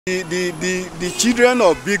The children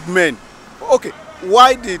of big men. Okay,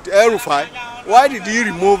 why did El-Rufai, why did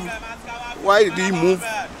he move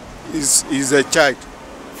his child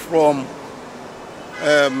from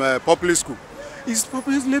public school? It's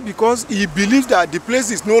probably because he believes that the place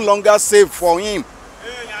is no longer safe for him.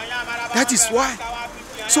 That is why.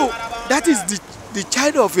 So that is the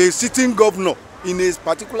child of a sitting governor in a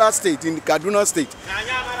particular state, in the Kaduna state.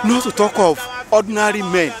 Not to talk of ordinary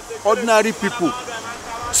men, ordinary people.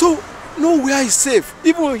 So nowhere is safe.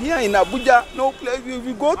 Even here in Abuja, no place. If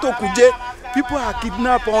you go to Kuje, people are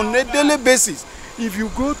kidnapped on a daily basis. If you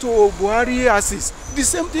go to Buhari Axis, the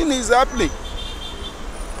same thing is happening.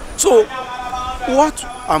 So what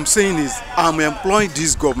I'm saying is, I'm employing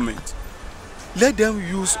this government. Let them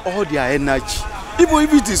use all their energy. Even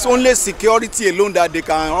if it is only security alone that they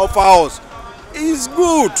can offer us, it's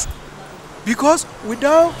good. Because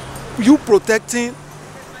without you protecting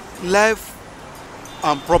life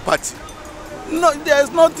and property, no, there's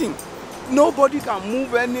nothing. Nobody can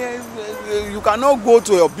move any. You cannot go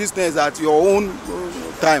to your business at your own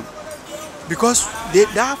time because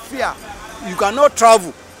that fear. You cannot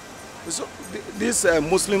travel. So this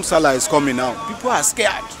Muslim Salah is coming now. People are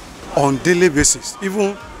scared on daily basis.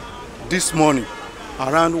 Even this morning,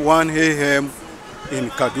 around 1 a.m. in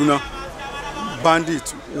Kaduna,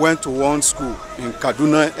 bandits went to one school in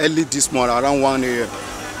Kaduna early this morning, around 1 a.m.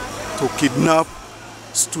 to kidnap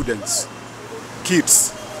students,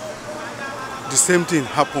 kids. The same thing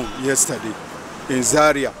happened yesterday in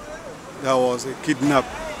Zaria. There was a kidnap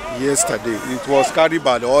yesterday. It was carried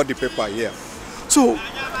by all the paper here. So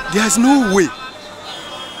there is no way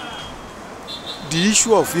the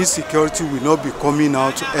issue of insecurity will not be coming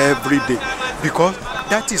out every day, because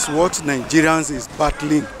that is what Nigerians is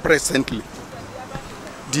battling presently.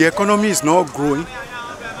 The economy is not growing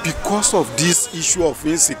because of this issue of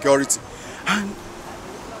insecurity. And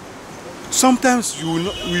sometimes you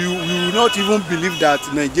will not even believe that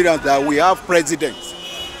Nigerians, that we have presidents,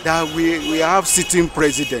 that we have sitting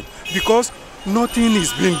president, because nothing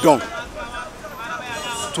is being done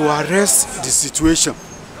to arrest the situation.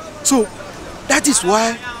 So that is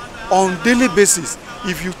why on daily basis,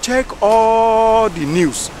 if you check all the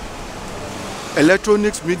news,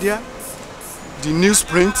 electronics media, the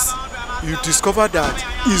newsprints, you discover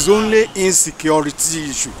that it's only insecurity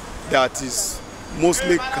issue that is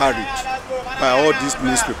mostly carried by all these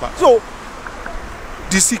newspapers. So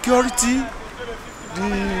the security,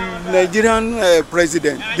 the Nigerian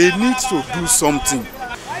president, they need to do something.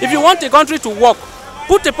 If you want a country to work,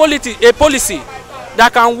 put a policy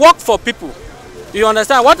that can work for people. You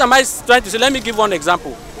understand? What am I trying to say? Let me give one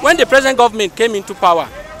example. When the present government came into power,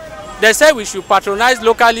 they said we should patronize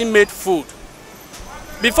locally made food.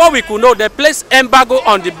 Before we could know, they placed embargo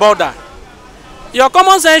on the border. Your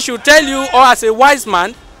common sense should tell you, or as a wise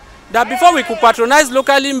man, that before we could patronize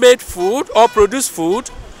locally made food or produce food,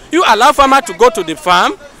 you allow farmer to go to the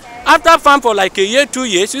farm. After farm for like a year, 2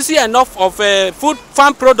 years, you see enough of food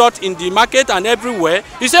farm product in the market and everywhere.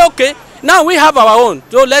 You say, okay, now we have our own,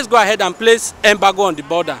 so let's go ahead and place embargo on the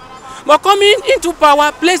border. But coming into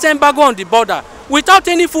power, place embargo on the border without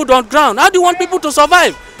any food on ground. How do you want people to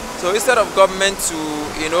survive? So instead of government to,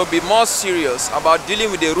 be more serious about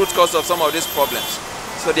dealing with the root cause of some of these problems,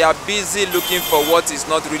 so they are busy looking for what is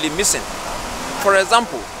not really missing. For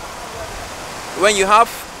example, when you have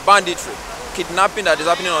banditry, kidnapping that is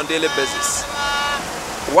happening on a daily basis,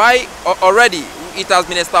 why already it has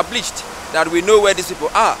been established that we know where these people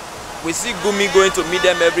are. We see Gumi going to meet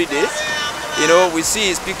them every day. We see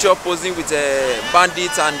his picture posing with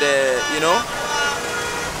bandits and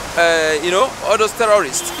all those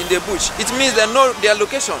terrorists in the bush. It means they know their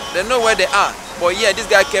location, they know where they are. But yeah, this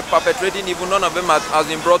guy kept perpetrating, even none of them has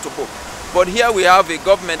been brought to book. But here we have a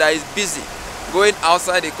government that is busy going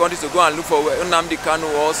outside the country to go and look for Nnamdi Kanu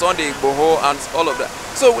or Sunday Igboho and all of that.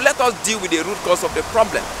 So let us deal with the root cause of the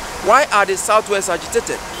problem. Why are the Southwest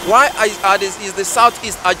agitated? Why is the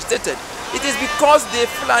Southeast agitated? It is because the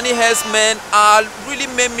Fulani herdsmen are really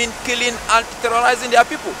maiming, killing and terrorizing their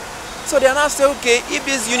people. So they are now saying, okay, if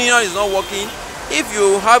this union is not working, if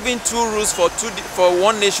you're having two rules for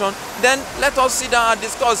one nation, then let us sit down and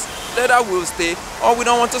discuss whether we'll stay or we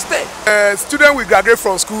don't want to stay. Students will graduate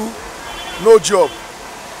from school, no job.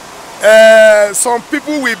 Some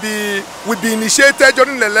people will be initiated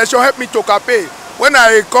during the election, help me to campaign. When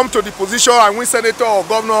I come to the position, I win senator or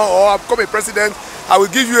governor or I become a president, I will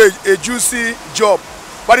give you a juicy job.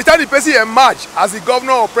 By the time the person emerges as the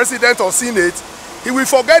governor or president or senate, he will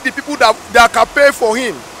forget the people that campaign for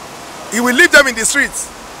him. He will leave them in the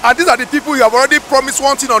streets. And these are the people you have already promised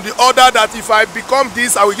one thing on the other, that if I become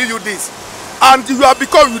this, I will give you this. And you have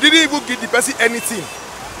become, you didn't even give the person anything.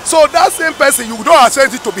 So that same person, you don't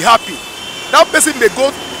expect it to be happy. That person may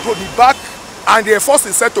go to the back and the force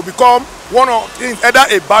is said to become one of things, either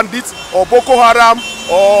a bandit or Boko Haram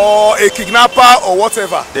or a kidnapper or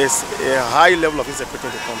whatever. There's a high level of insecurity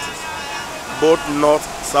in the country, both north,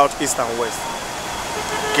 south, east and west.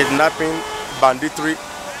 Kidnapping, banditry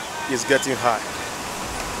is getting high.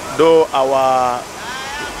 Though our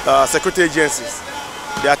security agencies,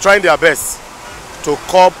 they are trying their best to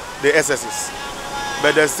curb the excesses,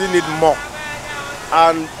 but they still need more.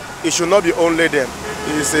 And it should not be only them.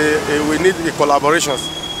 We need the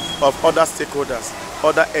collaborations of other stakeholders,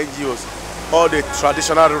 other NGOs, all the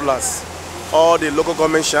traditional rulers, all the local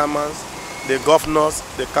government chairmen, the governors,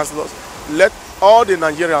 the councillors. Let all the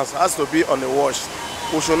Nigerians has to be on the watch.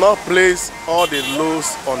 We should not place all the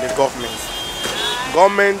loads on the government.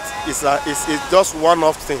 Government is just one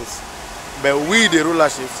of things, but we, the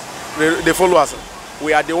rulership, the followers,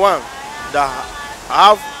 we are the one that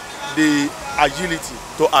have the agility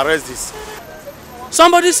to arrest this.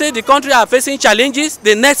 Somebody say the country are facing challenges,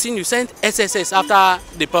 the next thing you send SSS after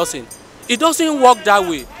the person. It doesn't work that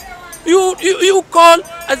way. You call,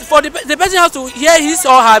 for the person has to hear his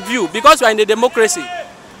or her view, because we are in a democracy.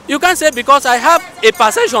 You can't say because I have a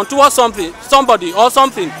perception towards somebody or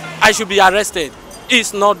something, I should be arrested.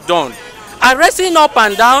 It's not done. Arresting up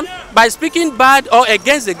and down by speaking bad or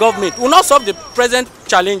against the government will not solve the present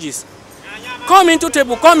challenges. Come into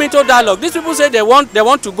table, come into dialogue. These people say they want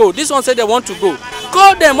to go. This one say they want to go.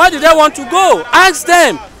 Call them. Why do they want to go? Ask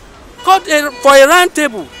them. Call for a round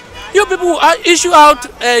table. You people issue out,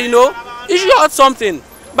 issue out something.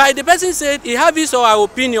 By the person said he have his or her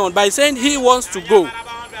opinion by saying he wants to go.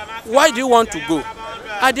 Why do you want to go?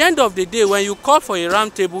 At the end of the day, when you call for a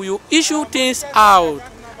round table, you issue things out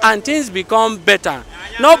and things become better.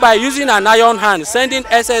 Not by using an iron hand, sending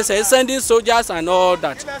SSS, sending soldiers and all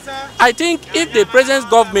that. I think if the present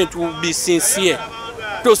government will be sincere,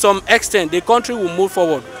 to some extent, the country will move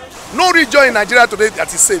forward. No region in Nigeria today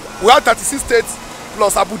that is safe. We have 36 states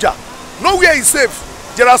plus Abuja. Nowhere is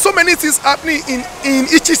safe. There are so many things happening in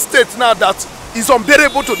each state now that is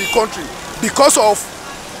unbearable to the country because of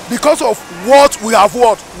what we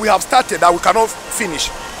have started that we cannot finish.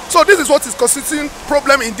 So this is what is constituting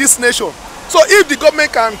problem in this nation. So if the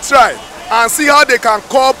government can try and see how they can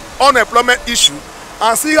curb unemployment issue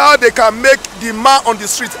and see how they can make the man on the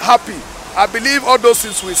street happy, I believe all those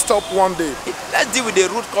things will stop one day. Let's deal with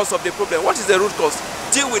the root cause of the problem. What is the root cause?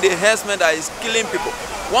 Deal with the herdsmen that is killing people.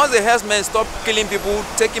 Once the herdsmen stop killing people,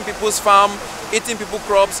 taking people's farm, eating people's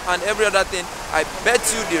crops and every other thing, I bet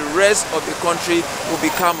you the rest of the country will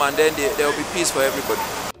be calm and then there will be peace for everybody.